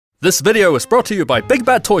This video is brought to you by Big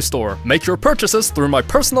Bad Toy Store. Make your purchases through my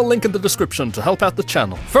personal link in the description to help out the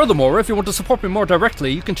channel. Furthermore, if you want to support me more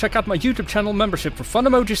directly, you can check out my YouTube channel membership for fun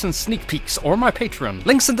emojis and sneak peeks, or my Patreon.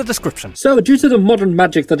 Links in the description. So, due to the modern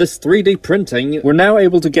magic that is 3D printing, we're now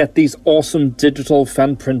able to get these awesome digital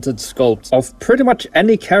fan-printed sculpts of pretty much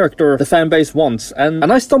any character the fanbase wants. And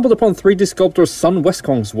I stumbled upon 3D sculptor Son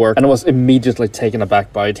Weskong's work, and I was immediately taken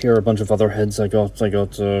aback by it. Here are a bunch of other heads I got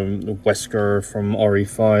Wesker from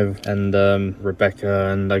RE5. And Rebecca,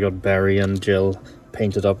 and I got Barry and Jill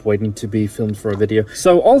painted up, waiting to be filmed for a video.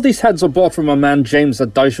 So all these heads are bought from my man James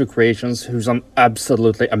at DAISHOCREATIONS, who's an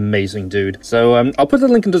absolutely amazing dude. So I'll put a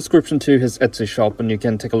link in the description to his Etsy shop, and you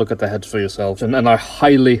can take a look at the heads for yourself. And I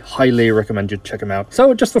highly recommend you check him out.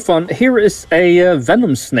 So just for fun, here is a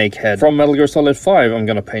Venom snake head from Metal Gear Solid 5 I'm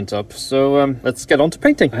gonna paint up. So let's get on to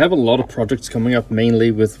painting. I have a lot of projects coming up,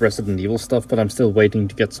 mainly with Resident Evil stuff, but I'm still waiting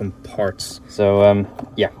to get some parts. So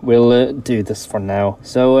yeah, we'll do this for now.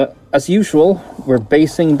 So as usual, we're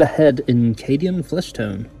basing the head in Cadian flesh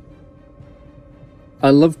tone.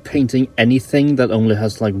 I love painting anything that only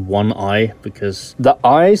has like one eye, because the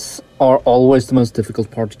eyes are always the most difficult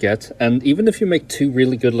part to get, and even if you make two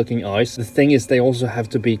really good looking eyes, the thing is they also have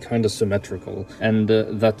to be kind of symmetrical, and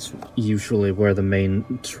that's usually where the main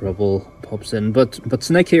trouble pops in. But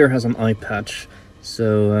Snake here has an eye patch,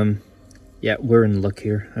 so yeah, we're in luck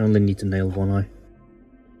here. I only need to nail one eye.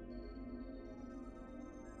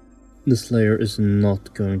 This layer is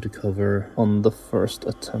not going to cover on the first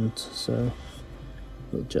attempt, so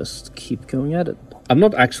we'll just keep going at it. I'm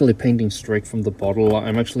not actually painting straight from the bottle.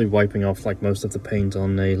 I'm actually wiping off like most of the paint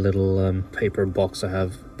on a little paper box I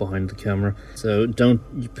have behind the camera. So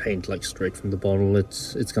don't paint like straight from the bottle,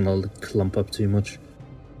 it's gonna clump up too much.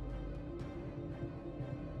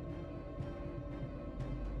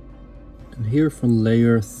 And here for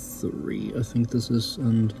layer 3, I think this is,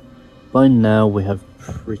 and by now we have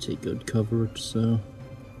pretty good coverage, so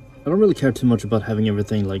I don't really care too much about having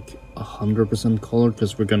everything like 100% colored,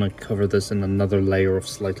 because we're gonna cover this in another layer of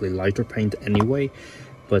slightly lighter paint anyway,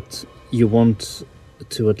 but you want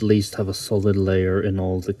to at least have a solid layer in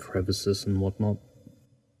all the crevices and whatnot.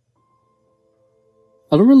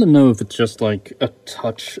 I don't really know if it's just like a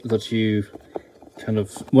touch that you kind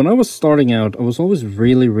of... When I was starting out, I was always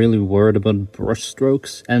really worried about brush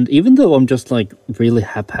strokes, and even though I'm just like really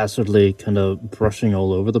haphazardly kind of brushing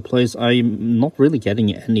all over the place, I'm not really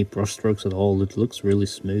getting any brush strokes at all. It looks really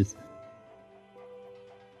smooth.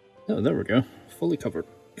 Oh, there we go, fully covered.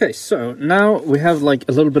 Okay, so now we have like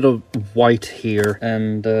a little bit of white here,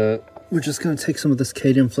 and we're just gonna take some of this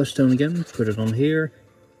Cadian flesh tone again, put it on here,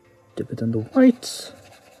 dip it in the white,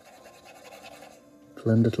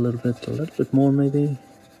 blend it a little bit more maybe.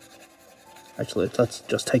 Actually, let's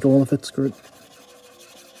just take all of it, screw it.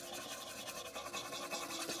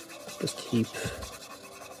 Just keep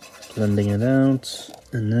blending it out.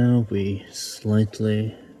 And now we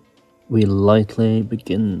lightly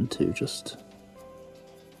begin to just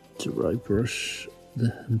dry brush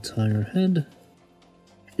the entire head.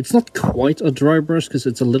 It's not quite a dry brush because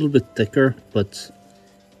it's a little bit thicker, but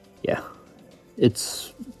yeah,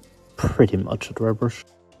 it's pretty much a dry brush.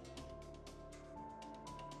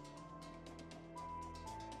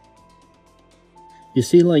 You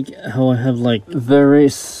see like how I have like very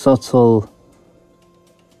subtle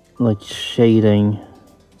like shading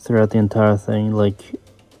throughout the entire thing, like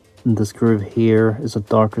this groove here is a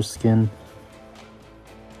darker skin.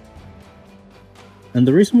 And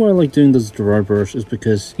the reason why I like doing this dry brush is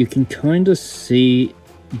because you can kind of see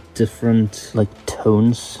different like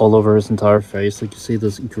tones all over his entire face. Like you see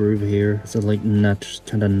this groove here, it's a like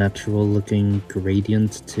kind of natural looking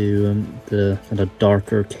gradient to the kind of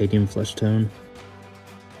darker Cadian flesh tone.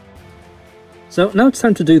 So now it's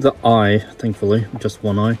time to do the eye, thankfully, just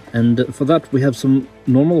one eye. And for that we have some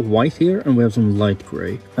normal white here and we have some light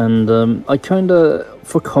grey. And I kinda,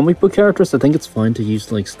 for comic book characters, I think it's fine to use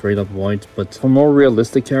like straight up white, but for more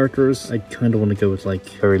realistic characters, I kinda want to go with like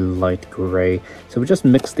very light grey. So we just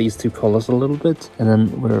mix these two colors a little bit, and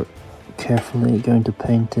then we're carefully going to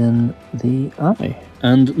paint in the eye.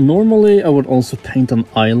 And normally I would also paint an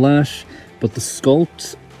eyelash, but the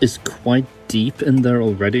sculpt is quite deep in there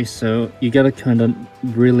already, so you get a kind of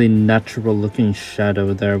really natural looking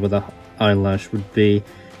shadow there where the eyelash would be,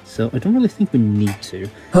 so I don't really think we need to.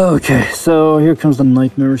 Okay, so here comes the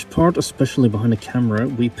nightmarish part, especially behind the camera.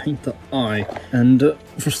 We paint the eye, and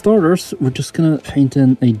for starters we're just gonna paint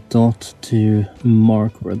in a dot to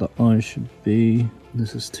mark where the eye should be.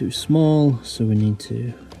 This is too small, so we need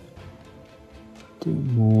to do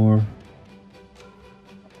more.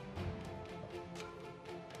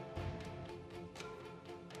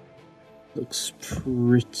 Looks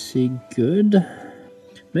pretty good.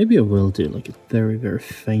 Maybe I will do like a very, very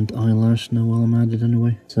faint eyelash now while I'm at it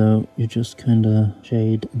anyway. So you just kind of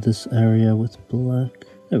shade this area with black.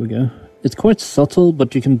 There we go. It's quite subtle,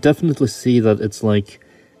 but you can definitely see that it's like,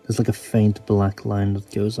 there's like a faint black line that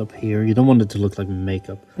goes up here. You don't want it to look like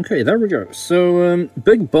makeup. Okay, there we go. So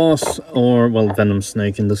Big Boss, or well, Venom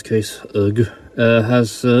Snake in this case,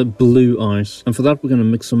 has blue eyes. And for that we're going to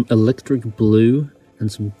mix some electric blue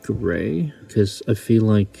and some grey, because I feel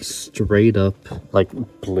like straight up like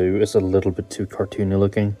blue is a little bit too cartoony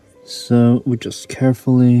looking. So we just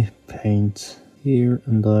carefully paint here,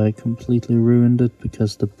 and I completely ruined it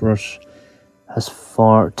because the brush has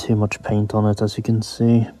far too much paint on it, as you can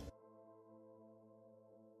see.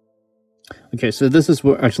 Okay, so this is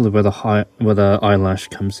where the eyelash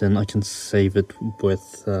comes in. I can save it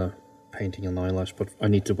with painting an eyelash, but I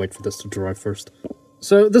need to wait for this to dry first.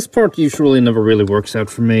 So this part usually never really works out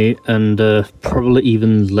for me, and probably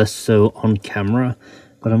even less so on camera.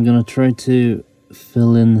 But I'm gonna try to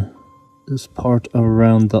fill in this part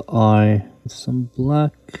around the eye with some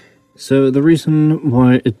black. So the reason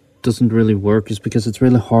why it doesn't really work is because it's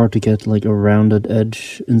really hard to get like a rounded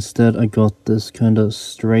edge. Instead I got this kind of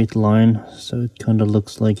straight line, so it kind of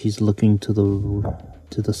looks like he's looking to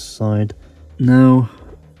the side. Now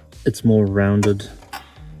it's more rounded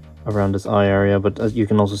around this eye area, but as you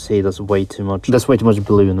can also see, there's way too much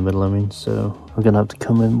blue in the middle, I mean, so I'm gonna have to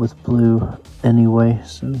come in with blue anyway.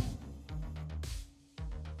 So,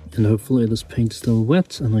 and hopefully this paint's still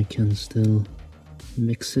wet and I can still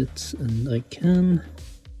mix it, and I can.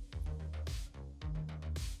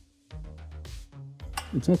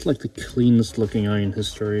 It's not like the cleanest looking eye in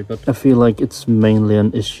history, but I feel like it's mainly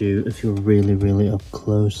an issue if you're really, really up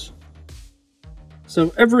close.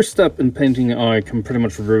 So every step in painting an eye can pretty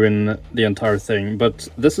much ruin the entire thing, but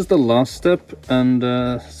this is the last step, and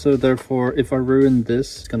so therefore if I ruin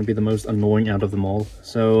this, it's going to be the most annoying out of them all.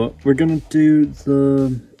 So we're going to do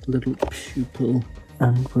the little pupil,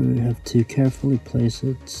 and we have to carefully place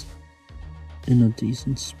it in a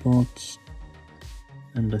decent spot.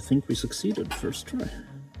 And I think we succeeded first try.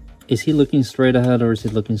 Is he looking straight ahead or is he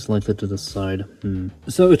looking slightly to the side?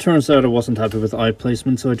 So it turns out I wasn't happy with eye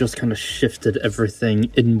placement, so I just kind of shifted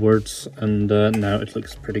everything inwards, and now it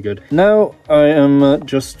looks pretty good. Now I am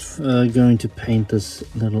just going to paint this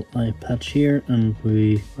little eye patch here, and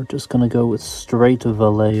we are just gonna go with straight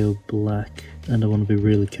Vallejo black. And I want to be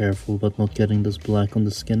really careful about not getting this black on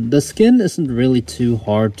the skin. The skin isn't really too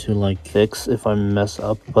hard to like fix if I mess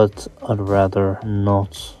up, but I'd rather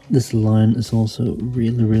not. This line is also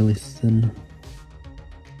really, really thin.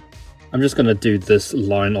 I'm just gonna do this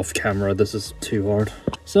line off camera, this is too hard.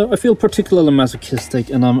 So I feel particularly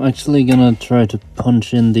masochistic, and I'm actually gonna try to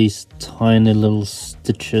punch in these tiny little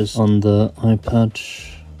stitches on the eye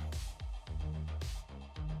patch.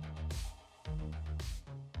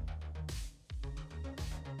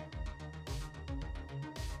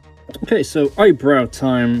 Okay, so eyebrow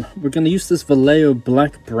time. We're gonna use this Vallejo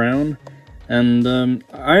black brown, and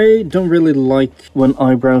I don't really like when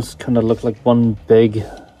eyebrows kind of look like one big,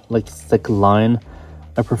 like thick line.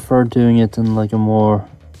 I prefer doing it in like a more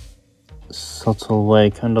subtle way,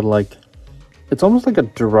 kind of like, it's almost like a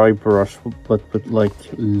dry brush, but with like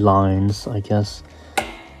lines, I guess.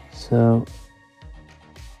 So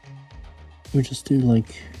we just do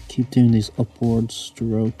like, keep doing these upward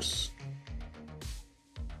strokes.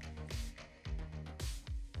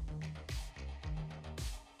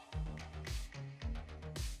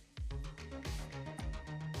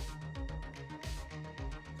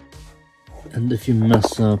 And if you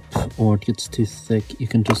mess up or it gets too thick, you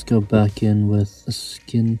can just go back in with a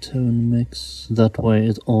skin tone mix. That way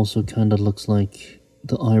it also kind of looks like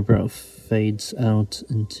the eyebrow fades out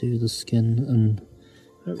into the skin, and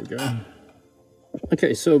there we go.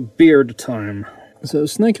 Okay, so beard time. So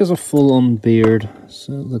Snake has a full-on beard,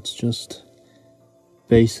 so let's just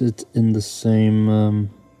base it in the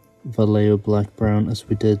same Vallejo black brown as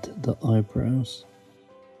we did the eyebrows.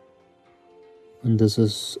 And this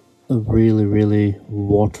is a really, really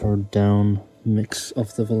watered down mix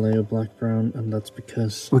of the Vallejo black brown, and that's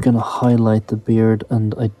because we're gonna highlight the beard,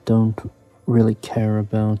 and I don't really care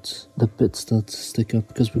about the bits that stick up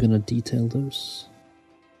because we're gonna detail those.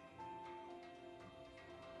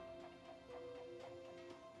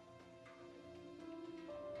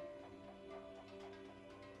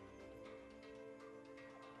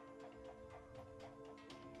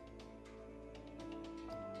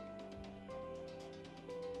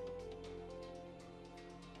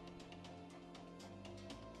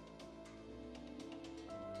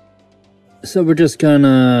 So we're just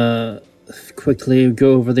gonna quickly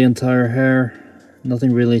go over the entire hair,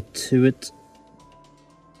 Nothing really to it.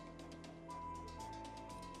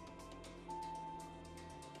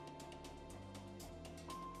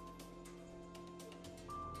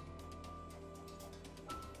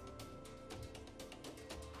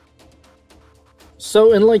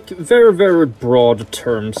 So in like very broad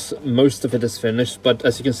terms, most of it is finished, but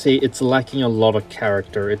as you can see, it's lacking a lot of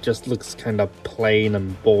character. It just looks kind of plain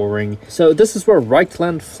and boring. So this is where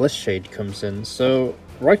Reichland Flesh Shade comes in. So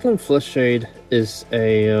Reichland Flesh Shade is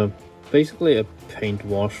a basically a paint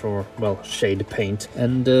wash, or well, shade paint,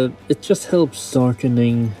 and it just helps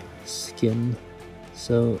darkening skin.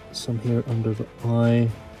 So some here under the eye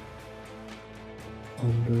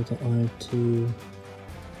too.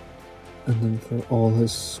 And then for all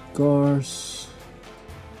his scars.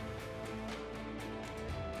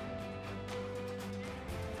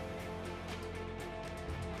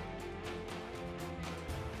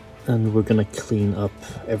 And we're gonna clean up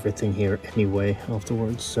everything here anyway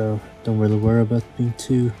afterwards, so don't really worry about being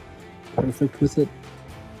too perfect with it.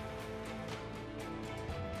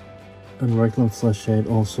 And Reichland Flesh Shade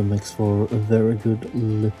also makes for a very good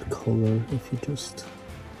lip color if you just...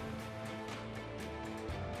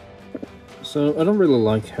 So I don't really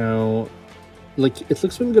like how, like, it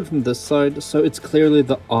looks really good from this side, so it's clearly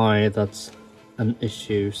the eye that's an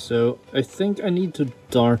issue. So I think I need to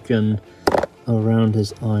darken around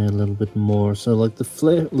his eye a little bit more. So like the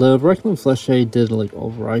Reichland Flesh Shade did like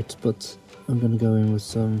alright, but I'm gonna go in with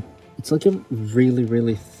some, it's like a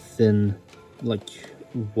really thin like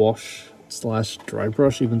wash slash dry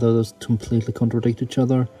brush, even though those completely contradict each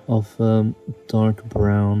other, of dark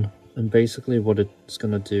brown. And basically what it's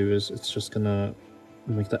gonna do is it's just gonna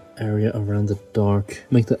make the area around the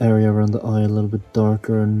eye a little bit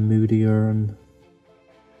darker and moodier. And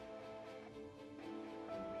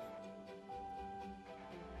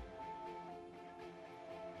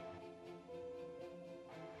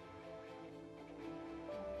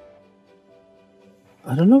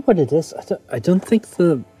I don't know what it is. I don't think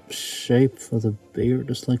the shape for the beard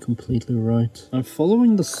is like completely right. I'm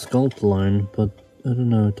following the sculpt line, but I don't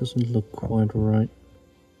know, it doesn't look quite right.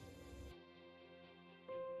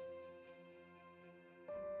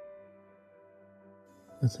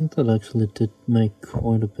 I think that actually did make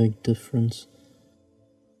quite a big difference.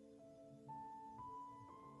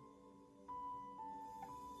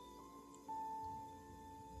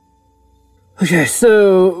 Okay,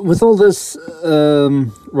 so with all this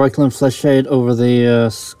Reichland Flesh Shade over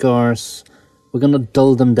the scars, we're gonna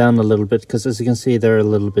dull them down a little bit, because as you can see, they're a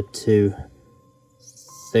little bit too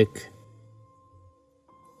thick.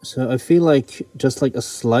 So I feel like just like a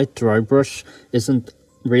slight dry brush isn't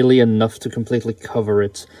really enough to completely cover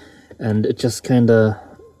it, and it just kind of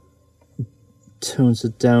tones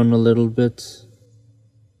it down a little bit.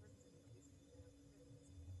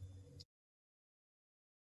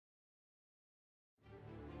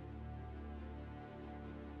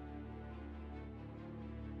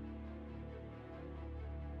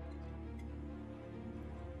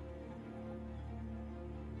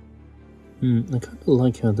 I kind of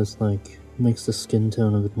like how this like makes the skin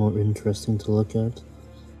tone a bit more interesting to look at.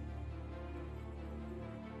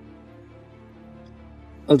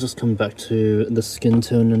 I'll just come back to the skin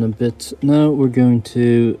tone in a bit. Now we're going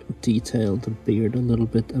to detail the beard a little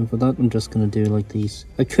bit, and for that I'm just going to do like these.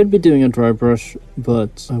 I could be doing a dry brush,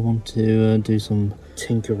 but I want to do some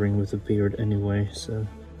tinkering with the beard anyway, so...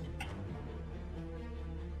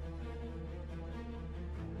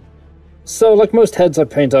 So, like most heads I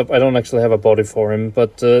paint up, I don't actually have a body for him,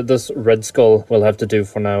 but this red skull will have to do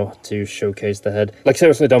for now to showcase the head. Like,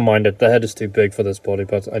 seriously, don't mind it. The head is too big for this body,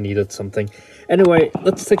 but I needed something. Anyway,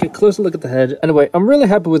 let's take a closer look at the head. Anyway, I'm really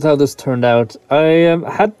happy with how this turned out. I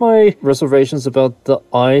had my reservations about the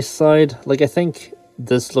eye side. Like, I think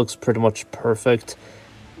this looks pretty much perfect,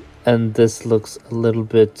 and this looks a little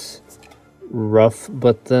bit rough,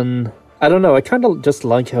 but then... I don't know, I kind of just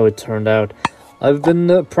like how it turned out. I've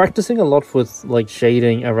been practicing a lot with like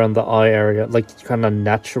shading around the eye area, like kind of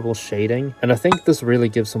natural shading, and I think this really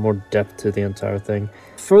gives some more depth to the entire thing.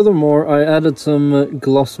 Furthermore, I added some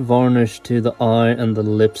gloss varnish to the eye and the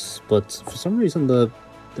lips, but for some reason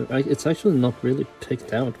it's actually not really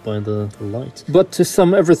picked out by the light. But to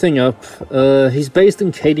sum everything up, he's based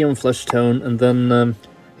in Cadian flesh tone, and then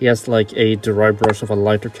He has like a dry brush of a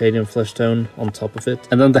lighter Cadian flesh tone on top of it.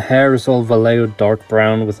 And then the hair is all Vallejo dark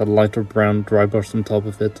brown with a lighter brown dry brush on top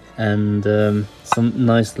of it. And some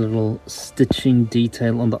nice little stitching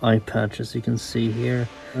detail on the eye patch, as you can see here.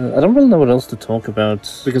 I don't really know what else to talk about,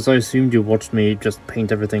 because I assumed you watched me just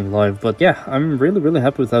paint everything live, but yeah, I'm really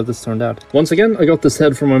happy with how this turned out. Once again, I got this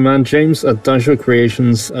head from my man James at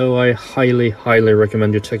DAISHOCREATIONS. Oh, I highly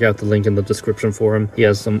recommend you check out the link in the description for him. He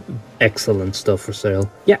has some excellent stuff for sale.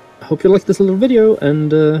 Yeah, I hope you like this little video,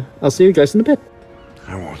 and I'll see you guys in a bit.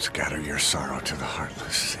 I won't scatter your sorrow to the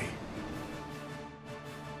heartless sea.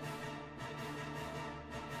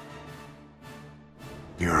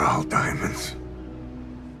 You're all diamonds.